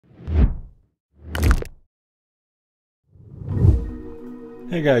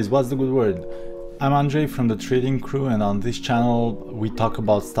Hey guys, what's the good word? I'm Andre from the Trading Crew, and on this channel we talk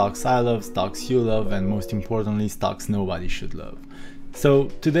about stocks I love, stocks you love, and most importantly stocks nobody should love. So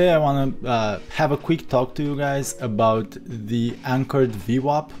today I want to have a quick talk to you guys about the Anchored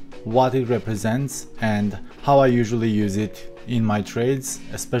VWAP, what it represents and how I usually use it in my trades,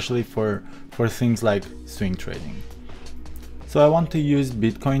 especially for things like swing trading. So I want to use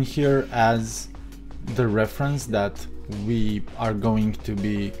Bitcoin here as the reference that we are going to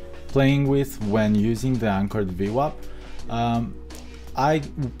be playing with when using the Anchored VWAP. I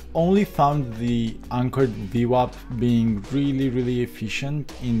only found the Anchored VWAP being really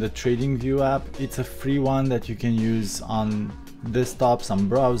efficient in the Tradingview app. It's a free one that you can use on desktops, on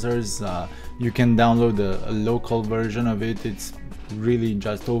browsers. You can download a local version of it. It's really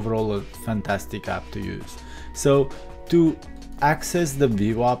just overall a fantastic app to use. So to access the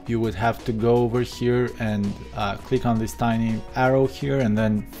VWAP, you would have to go over here and click on this tiny arrow here and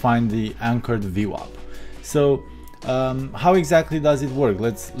then find the Anchored VWAP. So how exactly does it work?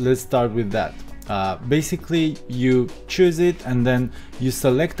 Let's start with that. Basically you choose it and then you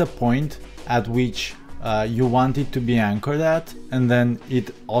select a point at which you want it to be anchored at, and then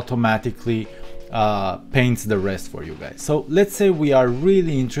it automatically paints the rest for you guys. So let's say we are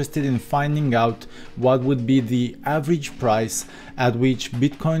really interested in finding out what would be the average price at which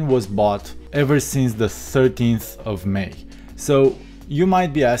Bitcoin was bought ever since the 13th of May. So you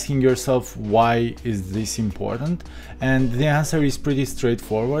might be asking yourself, why is this important? And the answer is pretty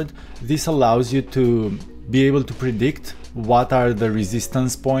straightforward. This allows you to be able to predict what are the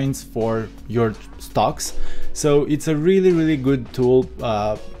resistance points for your stocks. So it's a really good tool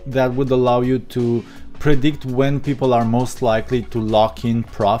that would allow you to predict when people are most likely to lock in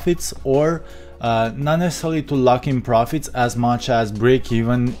profits, or not necessarily to lock in profits as much as break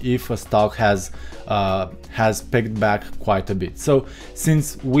even if a stock has pegged back quite a bit. So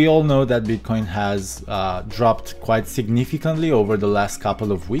since we all know that Bitcoin has dropped quite significantly over the last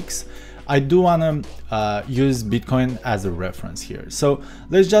couple of weeks, I do want to use Bitcoin as a reference here. So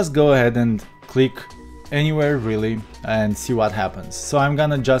let's just go ahead and click anywhere really and see what happens. So I'm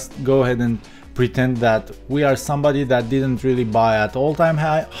gonna just go ahead and pretend that we are somebody that didn't really buy at all-time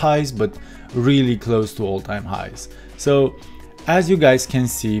highs, but really close to all-time highs. So as you guys can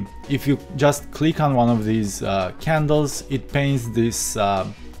see, if you just click on one of these candles, it paints this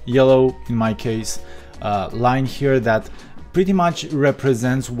yellow, in my case, line here that pretty much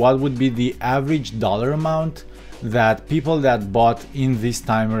represents what would be the average dollar amount that people that bought in this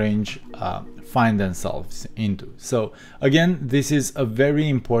time range find themselves into. So again, this is a very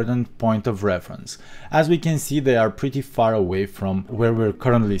important point of reference. As we can see, they are pretty far away from where we're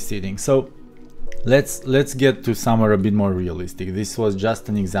currently sitting. So let's get to somewhere a bit more realistic. This was just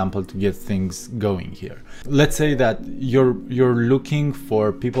an example to get things going here. Let's say that you're looking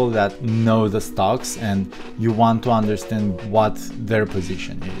for people that know the stocks and you want to understand what their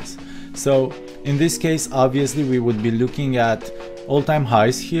position is. So in this case, obviously we would be looking at all-time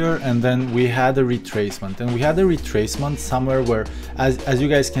highs here, and then we had a retracement, and we had a retracement somewhere where, as you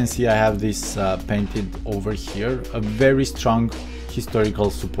guys can see, I have this painted over here, a very strong historical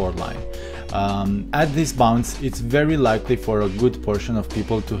support line. At this bounce, it's very likely for a good portion of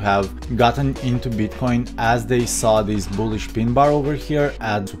people to have gotten into Bitcoin as they saw this bullish pin bar over here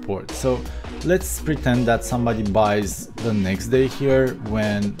at support. So let's pretend that somebody buys the next day here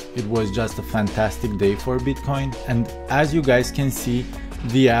when it was just a fantastic day for Bitcoin. And as you guys can see,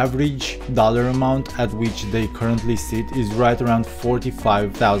 the average dollar amount at which they currently sit is right around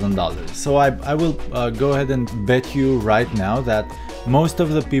 $45,000. So I will go ahead and bet you right now that most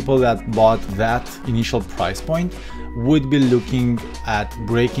of the people that bought that initial price point would be looking at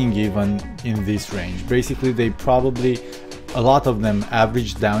breaking even in this range. Basically, they probably, a lot of them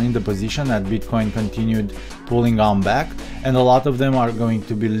averaged down in the position as Bitcoin continued pulling on back, and a lot of them are going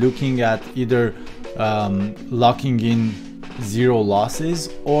to be looking at either locking in zero losses,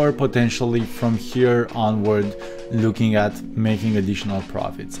 or potentially from here onward looking at making additional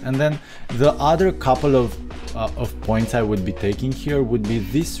profits. And then the other couple of points I would be taking here would be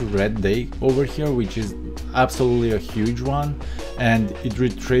this red day over here, which is absolutely a huge one, and it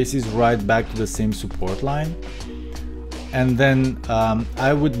retraces right back to the same support line. And then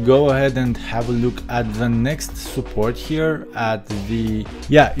I would go ahead and have a look at the next support here at the,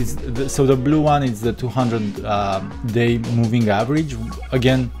 so the blue one is the 200-day moving average.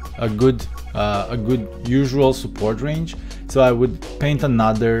 Again, a good usual support range. So I would paint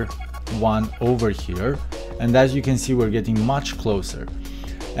another one over here, and as you can see, we're getting much closer.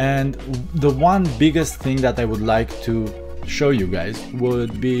 And the one biggest thing that I would like to show you guys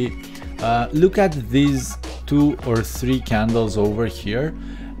would be look at these 2 or 3 candles over here,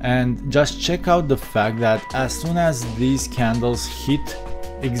 and just check out the fact that as soon as these candles hit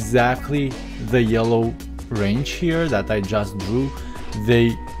exactly the yellow range here that I just drew,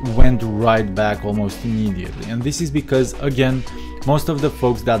 they went right back almost immediately. And this is because, again, most of the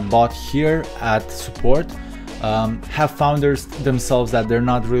folks that bought here at support have found themselves that they're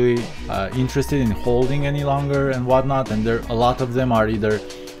not really interested in holding any longer and whatnot, and a lot of them are either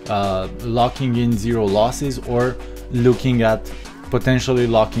locking in zero losses or looking at potentially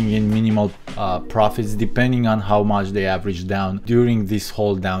locking in minimal profits, depending on how much they average down during this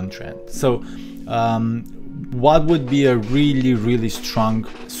whole downtrend. So what would be a really strong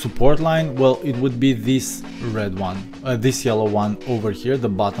support line? Well, it would be this red one, this yellow one over here,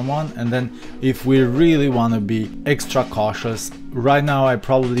 the bottom one. And then if we really want to be extra cautious, right now I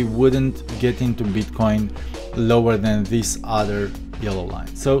probably wouldn't get into Bitcoin lower than this other yellow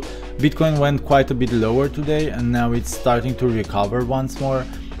line. So Bitcoin went quite a bit lower today, and now it's starting to recover once more.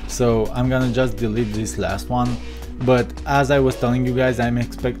 So I'm gonna just delete this last one. But as I was telling you guys, I'm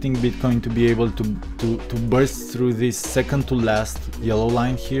expecting Bitcoin to be able to burst through this second to last yellow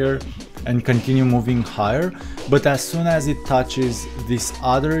line here and continue moving higher. But as soon as it touches this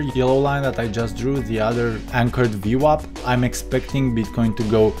other yellow line that I just drew, the other anchored VWAP, I'm expecting Bitcoin to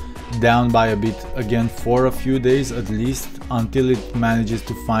go down by a bit again for a few days at least, until it manages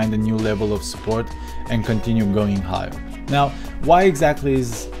to find a new level of support and continue going higher. Now, why exactly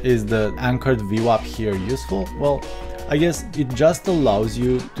is the anchored VWAP here useful? Well, I guess it just allows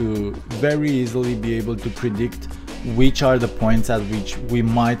you to very easily be able to predict which are the points at which we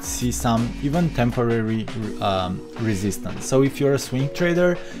might see some even temporary resistance. So if you're a swing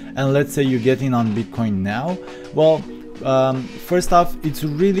trader and let's say you get in on Bitcoin now, well, first off, it's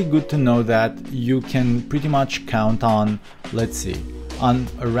really good to know that you can pretty much count on, let's see, on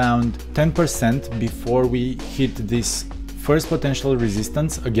around 10% before we hit this first potential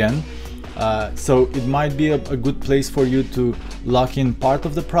resistance again. So it might be a good place for you to lock in part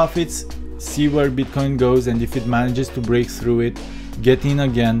of the profits, see where Bitcoin goes, and if it manages to break through it, get in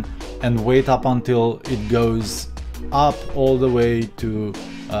again and wait up until it goes up all the way to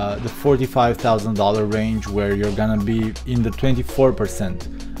the $45,000 range, where you're gonna be in the 24%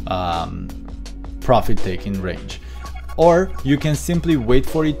 profit taking range. Or you can simply wait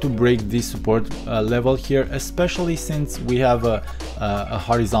for it to break this support level here, especially since we have a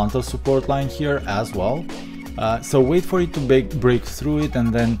horizontal support line here as well. So wait for it to break through it,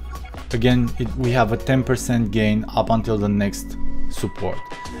 and then again we have a 10% gain up until the next support.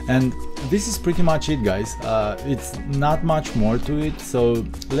 And this is pretty much it, guys. It's not much more to it. So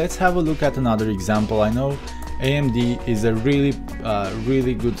let's have a look at another example. I know AMD is a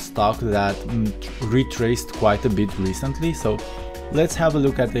really good stock that retraced quite a bit recently. So let's have a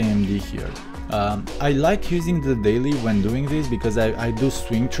look at AMD here. I like using the daily when doing this because I do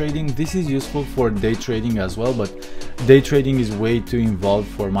swing trading. This is useful for day trading as well, but day trading is way too involved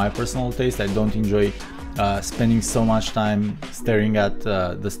for my personal taste. I don't enjoy spending so much time staring at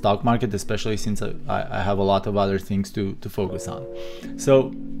the stock market, especially since I have a lot of other things to focus on.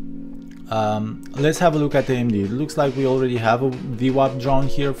 So let's have a look at AMD. It looks like we already have a VWAP drawn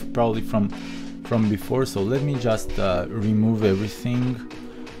here, probably from before. So let me just remove everything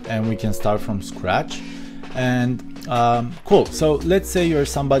and we can start from scratch. And cool. So let's say you're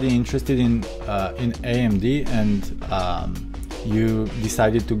somebody interested in AMD and you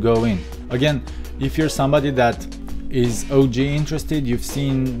decided to go in. Again, if you're somebody that is OG interested, you've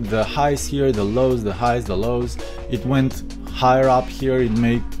seen the highs here, the lows, the highs, the lows. It went higher up here.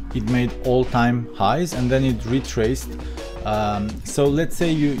 It made all-time highs and then it retraced. So let's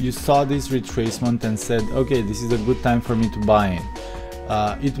say you saw this retracement and said, okay, this is a good time for me to buy in.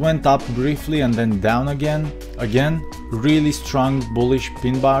 It went up briefly and then down again. Really strong bullish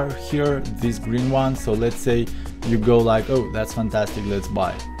pin bar here, this green one. So let's say you go like, oh, that's fantastic, let's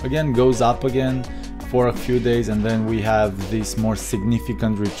buy. Again, goes up again for a few days, and then we have this more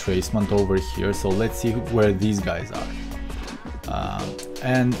significant retracement over here. So let's see where these guys are.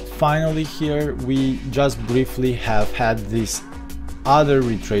 And finally here we just briefly have had this other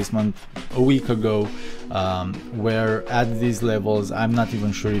retracement a week ago, where at these levels I'm not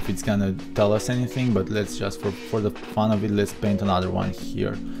even sure if it's gonna tell us anything, but let's just for the fun of it, let's paint another one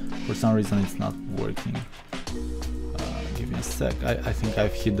here. For some reason it's not working. Give me a sec. I think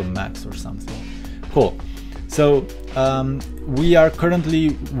I've hit the max or something. Cool. So we are currently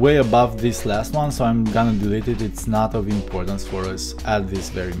way above this last one, so I'm gonna delete it. It's not of importance for us at this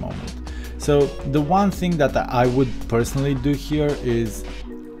very moment. So the one thing that I would personally do here is,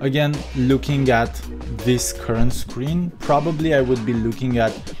 again, looking at this current screen, probably I would be looking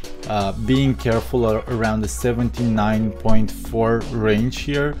at being careful around the 79.4 range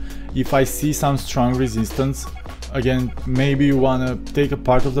here. If I see some strong resistance, again, maybe you want to take a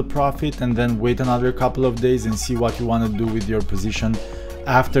part of the profit and then wait another couple of days and see what you want to do with your position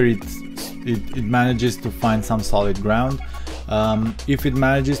after it manages to find some solid ground. If it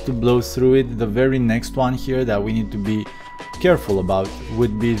manages to blow through it, the very next one here that we need to be careful about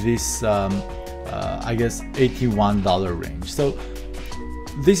would be this I guess $81 range. So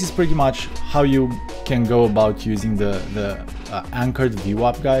this is pretty much how you can go about using the Anchored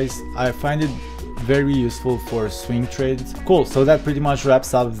VWAP, guys. I find it very useful for swing trades. Cool, so that pretty much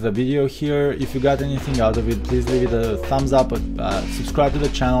wraps up the video here. If you got anything out of it, please leave it a thumbs up, subscribe to the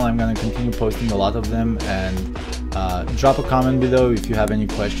channel. I'm gonna continue posting a lot of them, and drop a comment below if you have any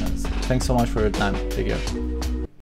questions. Thanks so much for your time. Take care.